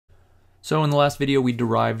So in the last video, we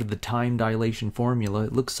derived the time dilation formula.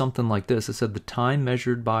 It looks something like this. It said the time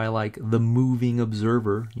measured by like the moving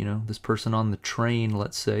observer, you know, this person on the train,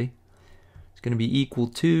 let's say, is going to be equal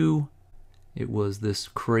to, it was this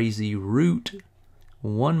crazy root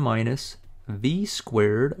 1 minus v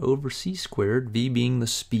squared over c squared, v being the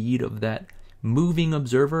speed of that moving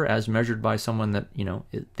observer as measured by someone that, you know,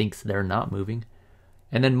 it thinks they're not moving,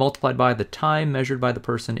 and then multiplied by the time measured by the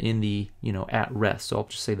person in the, you know, at rest. So I'll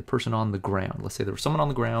just say the person on the ground. Let's say there was someone on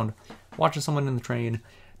the ground watching someone in the train.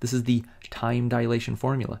 This is the time dilation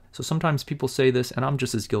formula. So sometimes people say this, and I'm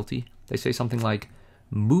just as guilty. They say something like,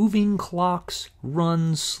 moving clocks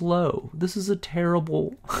run slow. This is a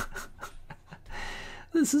terrible,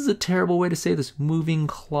 this is a terrible way to say this. Moving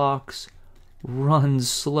clocks run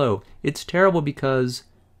slow. It's terrible because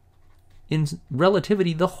in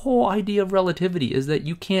relativity, the whole idea of relativity is that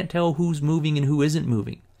you can't tell who's moving and who isn't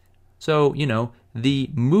moving. So, you know, the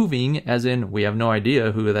moving, as in we have no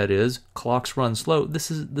idea who that is, clocks run slow,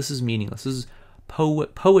 this is meaningless. This is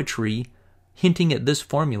poetry hinting at this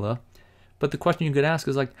formula. But the question you could ask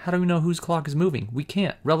is like, how do we know whose clock is moving? We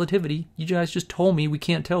can't. Relativity, you guys just told me we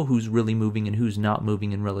can't tell who's really moving and who's not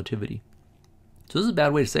moving in relativity. So this is a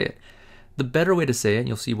bad way to say it. The better way to say it, and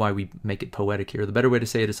you'll see why we make it poetic here, the better way to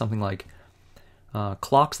say it is something like,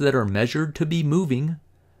 clocks that are measured to be moving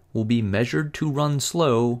will be measured to run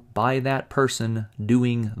slow by that person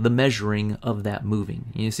doing the measuring of that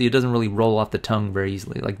moving. You see, it doesn't really roll off the tongue very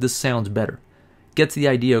easily. Like, this sounds better. Gets the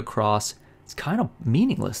idea across. It's kind of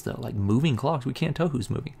meaningless, though. Like, moving clocks, we can't tell who's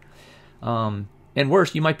moving. And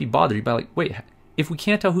worse, you might be bothered. You'd be like, wait, if we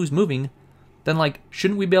can't tell who's moving, then, like,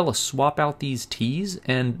 shouldn't we be able to swap out these T's?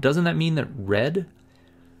 And doesn't that mean that red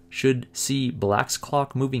should see black's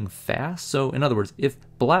clock moving fast? So in other words, if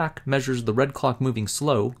black measures the red clock moving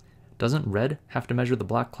slow, doesn't red have to measure the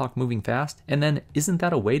black clock moving fast? And then isn't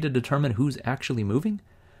that a way to determine who's actually moving?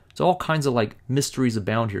 So all kinds of like mysteries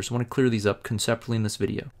abound here. So I want to clear these up conceptually in this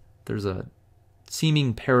video. There's a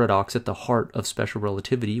seeming paradox at the heart of special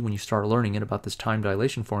relativity when you start learning it about this time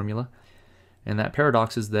dilation formula. And that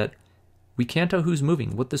paradox is that we can't tell who's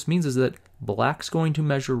moving. What this means is that black's going to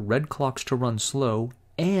measure red clocks to run slow,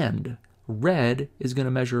 and red is going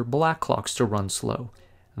to measure black clocks to run slow.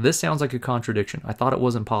 This sounds like a contradiction. I thought it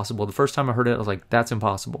wasn't possible. The first time I heard it, I was like, that's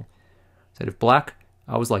impossible. I said, if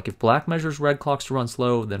black measures red clocks to run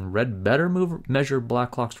slow, then red better measure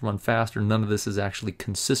black clocks to run faster. None of this is actually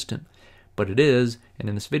consistent. But it is, and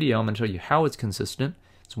in this video, I'm going to tell you how it's consistent.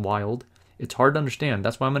 It's wild. It's hard to understand.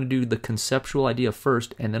 That's why I'm going to do the conceptual idea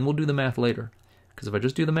first, and then we'll do the math later. Because if I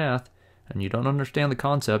just do the math, and you don't understand the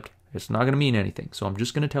concept, it's not going to mean anything. So I'm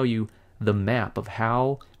just going to tell you the map of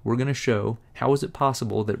how we're going to show how is it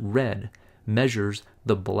possible that red measures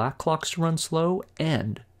the black clocks to run slow,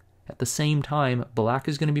 and at the same time black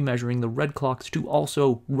is going to be measuring the red clocks to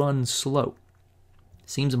also run slow.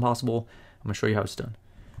 Seems impossible. I'm going to show you how it's done.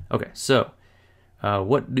 Okay, so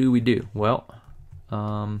what do we do? Well,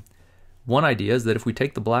 one idea is that if we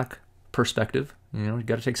take the black perspective, you know, you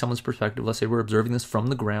got to take someone's perspective. Let's say we're observing this from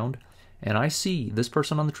the ground, and I see this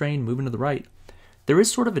person on the train moving to the right. There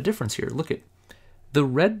is sort of a difference here. Look at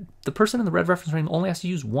the person in the red reference frame only has to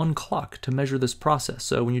use one clock to measure this process.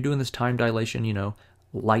 So when you're doing this time dilation, you know,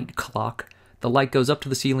 light clock, the light goes up to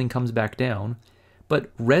the ceiling, comes back down,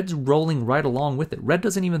 but red's rolling right along with it. Red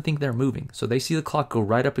doesn't even think they're moving. So they see the clock go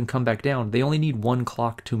right up and come back down. They only need one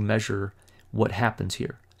clock to measure what happens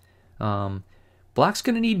here. Black's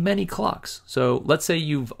going to need many clocks. So let's say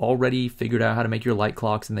you've already figured out how to make your light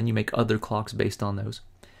clocks, and then you make other clocks based on those.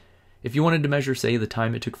 If you wanted to measure, say, the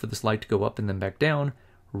time it took for this light to go up and then back down,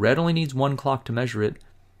 red only needs one clock to measure it.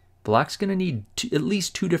 Black's going to need at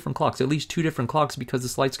least two different clocks, because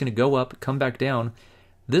this light's going to go up, come back down.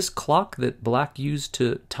 This clock that black used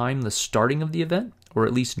to time the starting of the event, or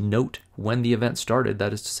at least note when the event started,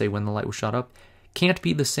 that is to say when the light was shot up, can't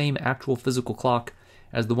be the same actual physical clock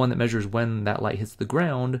as the one that measures when that light hits the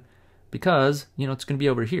ground, because, you know, it's going to be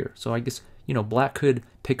over here. So I guess, you know, black could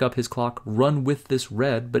pick up his clock, run with this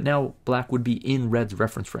red, but now black would be in red's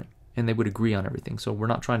reference frame, and they would agree on everything. So we're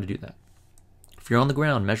not trying to do that. If you're on the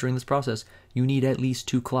ground measuring this process, you need at least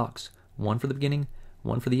two clocks. One for the beginning,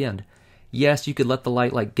 one for the end. Yes, you could let the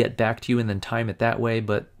light like get back to you and then time it that way,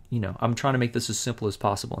 but, you know, I'm trying to make this as simple as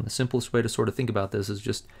possible. And the simplest way to sort of think about this is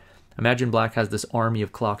just imagine black has this army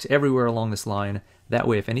of clocks everywhere along this line. That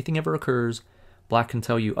way, if anything ever occurs, black can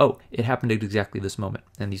tell you, oh, it happened at exactly this moment.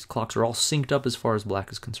 And these clocks are all synced up as far as black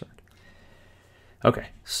is concerned. Okay,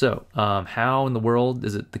 so how in the world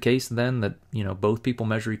is it the case then that, you know, both people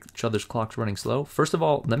measure each other's clocks running slow? First of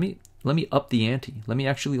all, let me up the ante. Let me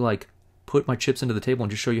actually like put my chips into the table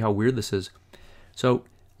and just show you how weird this is. So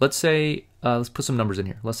let's say, let's put some numbers in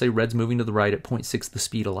here. Let's say red's moving to the right at 0.6 the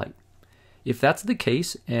speed of light. If that's the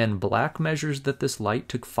case, and black measures that this light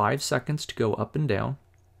took 5 seconds to go up and down,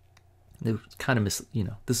 it's kind of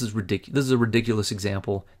this is ridiculous. This is a ridiculous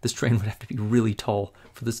example. This train would have to be really tall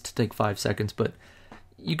for this to take 5 seconds, but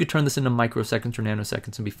you could turn this into microseconds or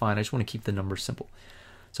nanoseconds and be fine. I just want to keep the numbers simple.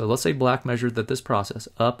 So let's say black measured that this process,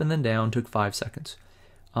 up and then down, took 5 seconds.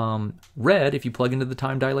 Red, if you plug into the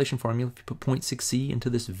time dilation formula, if you put 0.6c into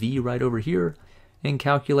this v right over here and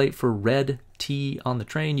calculate for red t on the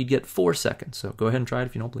train, you'd get 4 seconds. So go ahead and try it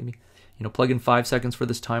if you don't believe me. Plug in 5 seconds for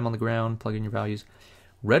this time on the ground, plug in your values.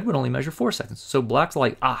 Red would only measure 4 seconds. So black's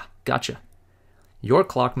like, gotcha. Your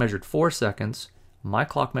clock measured 4 seconds. My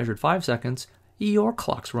clock measured 5 seconds. Your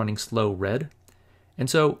clock's running slow, red. And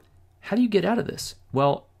so how do you get out of this?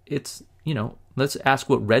 Well, it's, let's ask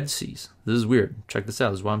what red sees. This is weird. Check this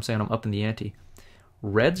out. This is why I'm saying I'm up in the ante.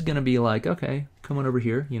 Red's going to be like, okay, come on over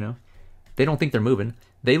here, They don't think they're moving.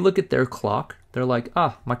 They look at their clock. They're like,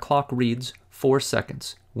 my clock reads 4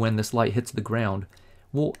 seconds when this light hits the ground.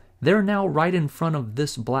 Well, they're now right in front of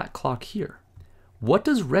this black clock here. What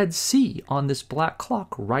does red see on this black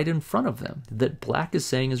clock right in front of them that black is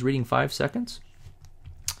saying is reading 5 seconds?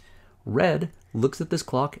 Red looks at this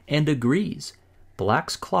clock and agrees.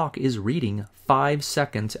 Black's clock is reading 5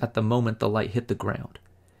 seconds at the moment the light hit the ground.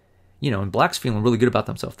 And black's feeling really good about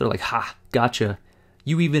themselves. They're like, gotcha.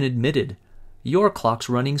 You even admitted your clock's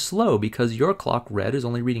running slow because your clock, red, is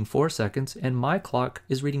only reading 4 seconds and my clock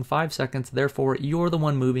is reading 5 seconds. Therefore, you're the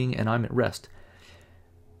one moving and I'm at rest.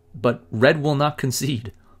 But red will not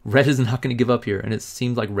concede. Red is not going to give up here. And it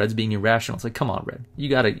seems like red's being irrational. It's like, come on, red. You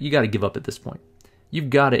gotta give up at this point. You've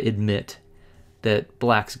got to admit that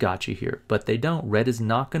black's got you here. But they don't. Red is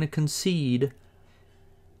not going to concede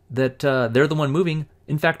that they're the one moving.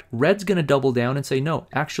 In fact, red's going to double down and say, no,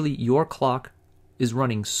 actually, your clock is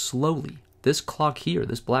running slowly. This clock here,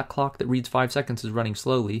 this black clock that reads 5 seconds is running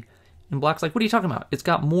slowly. And black's like, what are you talking about? It's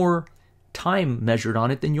got more time measured on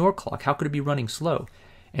it than your clock. How could it be running slow?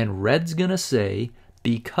 And red's going to say,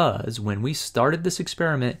 because when we started this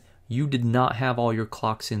experiment, you did not have all your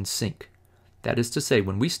clocks in sync. That is to say,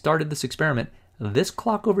 when we started this experiment, this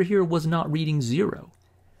clock over here was not reading 0.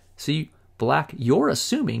 See, black, you're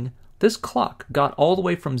assuming this clock got all the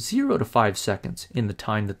way from 0 to 5 seconds in the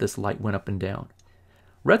time that this light went up and down.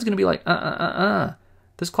 Red's going to be like,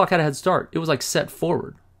 This clock had a head start. It was like set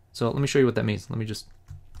forward. So let me show you what that means. Let me just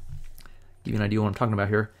give you an idea what I'm talking about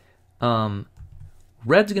here.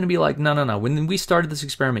 Red's going to be like, no. When we started this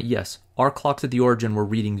experiment, yes, our clocks at the origin were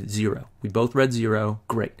reading 0. We both read 0.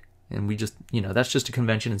 Great. And we just, that's just a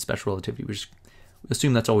convention in special relativity. We just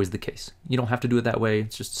assume that's always the case. You don't have to do it that way.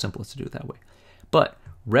 It's just the simplest to do it that way. But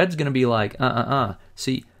red's going to be like,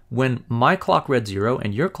 See, when my clock read 0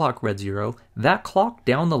 and your clock read 0, that clock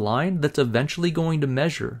down the line that's eventually going to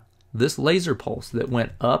measure this laser pulse that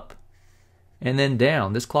went up and then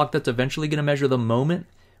down, this clock that's eventually going to measure the moment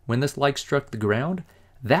when this light struck the ground,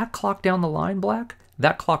 that clock down the line, black,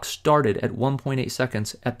 that clock started at 1.8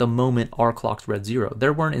 seconds at the moment our clocks read 0. They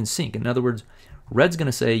weren't in sync. In other words, red's going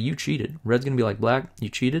to say, you cheated. Red's going to be like, black, you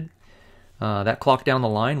cheated. That clock down the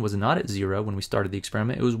line was not at 0 when we started the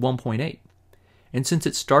experiment. It was 1.8. And since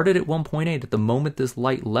it started at 1.8 at the moment this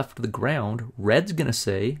light left the ground, red's going to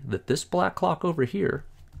say that this black clock over here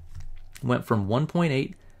went from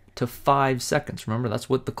 1.8 to 5 seconds. Remember, that's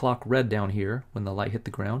what the clock read down here when the light hit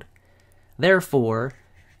the ground. Therefore,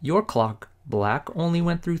 your clock, black, only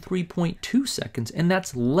went through 3.2 seconds, and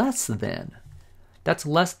that's less than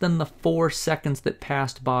the 4 seconds that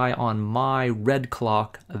passed by on my red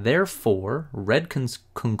clock. Therefore, red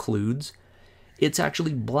concludes it's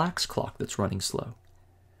actually black's clock that's running slow.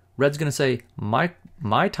 Red's going to say, my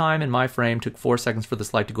time in my frame took 4 seconds for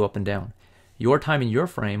this light to go up and down. Your time in your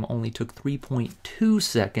frame only took 3.2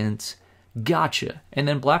 seconds. Gotcha. And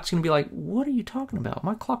then black's going to be like, what are you talking about?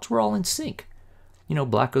 My clocks were all in sync.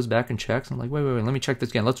 Black goes back and checks. And I'm like, wait, let me check this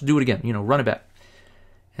again. Let's do it again. Run it back.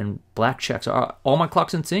 And black checks. Are all my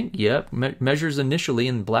clocks in sync? Yep. Measures initially,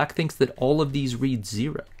 and black thinks that all of these read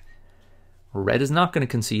 0. Red is not going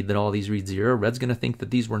to concede that all these read 0. Red's going to think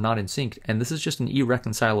that these were not in sync. And this is just an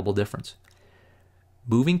irreconcilable difference.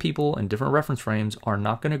 Moving people in different reference frames are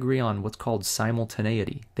not going to agree on what's called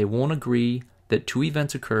simultaneity. They won't agree that two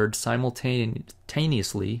events occurred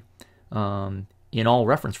simultaneously in all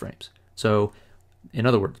reference frames. So, in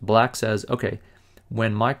other words, black says, okay,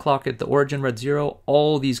 when my clock at the origin read 0,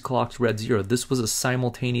 all these clocks read 0. This was a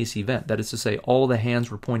simultaneous event. That is to say, all the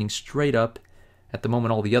hands were pointing straight up. At the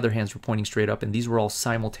moment, all the other hands were pointing straight up, and these were all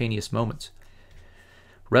simultaneous moments.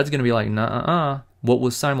 Red's going to be like, nah. What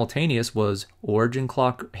was simultaneous was origin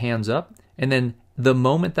clock hands up, and then the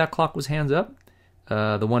moment that clock was hands up,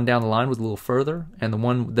 the one down the line was a little further, and the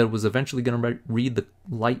one that was eventually going to read the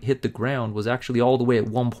light hit the ground was actually all the way at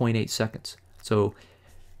 1.8 seconds. So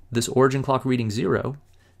this origin clock reading 0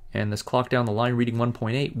 and this clock down the line reading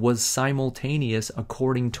 1.8 was simultaneous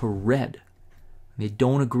according to red. They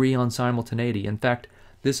don't agree on simultaneity. In fact,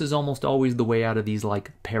 this is almost always the way out of these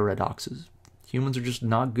like paradoxes. Humans are just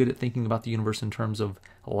not good at thinking about the universe in terms of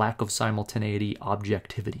lack of simultaneity,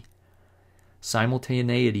 objectivity.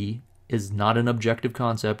 Simultaneity is not an objective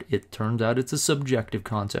concept. It turns out it's a subjective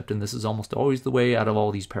concept, and this is almost always the way out of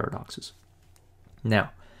all these paradoxes.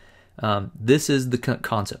 Now, this is the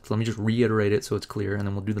concept. Let me just reiterate it so it's clear, and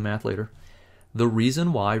then we'll do the math later. The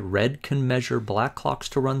reason why red can measure black clocks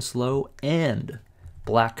to run slow and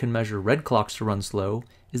black can measure red clocks to run slow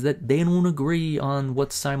is that they don't agree on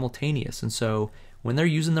what's simultaneous. And so when they're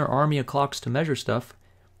using their army of clocks to measure stuff,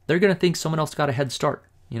 they're going to think someone else got a head start.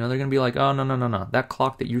 You know, they're going to be like, oh, no. That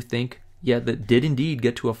clock that you think, yeah, that did indeed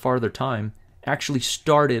get to a farther time, actually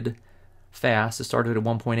started fast. It started at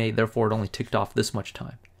 1.8, therefore it only ticked off this much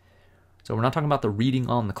time. So we're not talking about the reading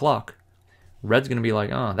on the clock. Red's going to be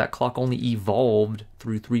like, oh, that clock only evolved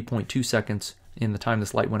through 3.2 seconds in the time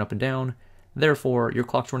this light went up and down. Therefore, your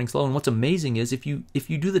clock's running slow. And what's amazing is if you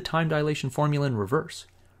do the time dilation formula in reverse,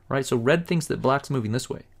 right? So red thinks that black's moving this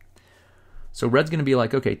way. So red's going to be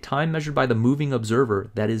like, okay, time measured by the moving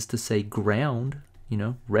observer, that is to say ground, you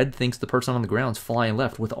know, red thinks the person on the ground's flying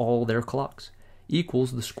left with all their clocks,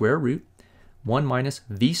 equals the square root 1 minus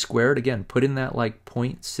v squared, again, put in that like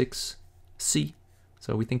 0.6 c.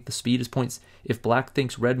 So we think the speed is if black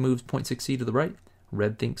thinks red moves 0.6 c to the right,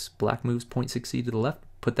 red thinks black moves 0.6 c to the left,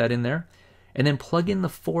 put that in there, and then plug in the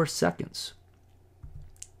 4 seconds.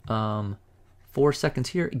 4 seconds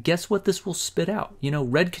here. Guess what this will spit out? You know,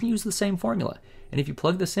 red can use the same formula. And if you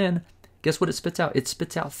plug this in, guess what it spits out? It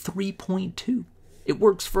spits out 3.2. It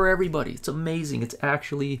works for everybody. It's amazing. It's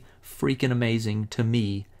actually freaking amazing to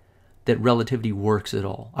me that relativity works at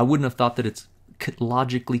all. I wouldn't have thought that it's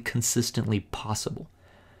logically consistently possible,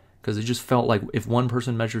 because it just felt like if one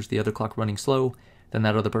person measures the other clock running slow, then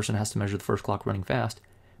that other person has to measure the first clock running fast.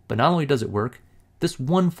 But not only does it work, this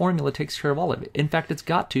one formula takes care of all of it. In fact, it's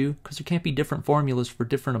got to, because there can't be different formulas for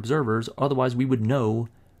different observers. Otherwise, we would know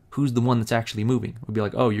who's the one that's actually moving. We'd be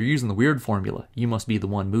like, oh, you're using the weird formula. You must be the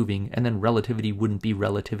one moving. And then relativity wouldn't be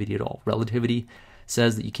relativity at all. Relativity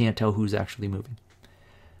says that you can't tell who's actually moving.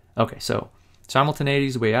 Okay, so simultaneity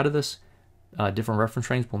is the way out of this. Different reference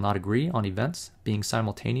frames will not agree on events being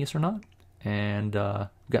simultaneous or not. And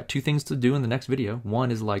we've got 2 things to do in the next video.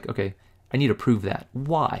 One is like, okay, I need to prove that.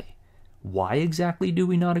 Why? Why exactly do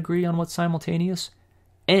we not agree on what's simultaneous?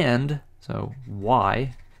 And, so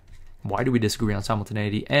why do we disagree on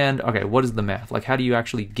simultaneity? And, okay, what is the math? Like, how do you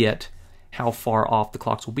actually get how far off the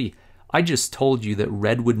clocks will be? I just told you that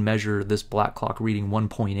red would measure this black clock reading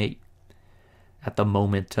 1.8 at the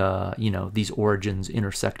moment, you know, these origins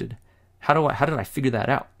intersected. How did I figure that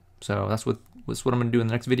out? So that's what I'm going to do in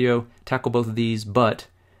the next video, tackle both of these, but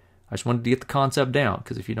I just wanted to get the concept down,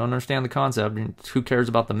 because if you don't understand the concept, who cares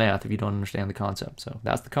about the math if you don't understand the concept? So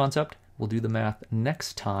that's the concept. We'll do the math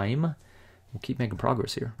next time. We'll keep making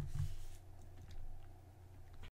progress here.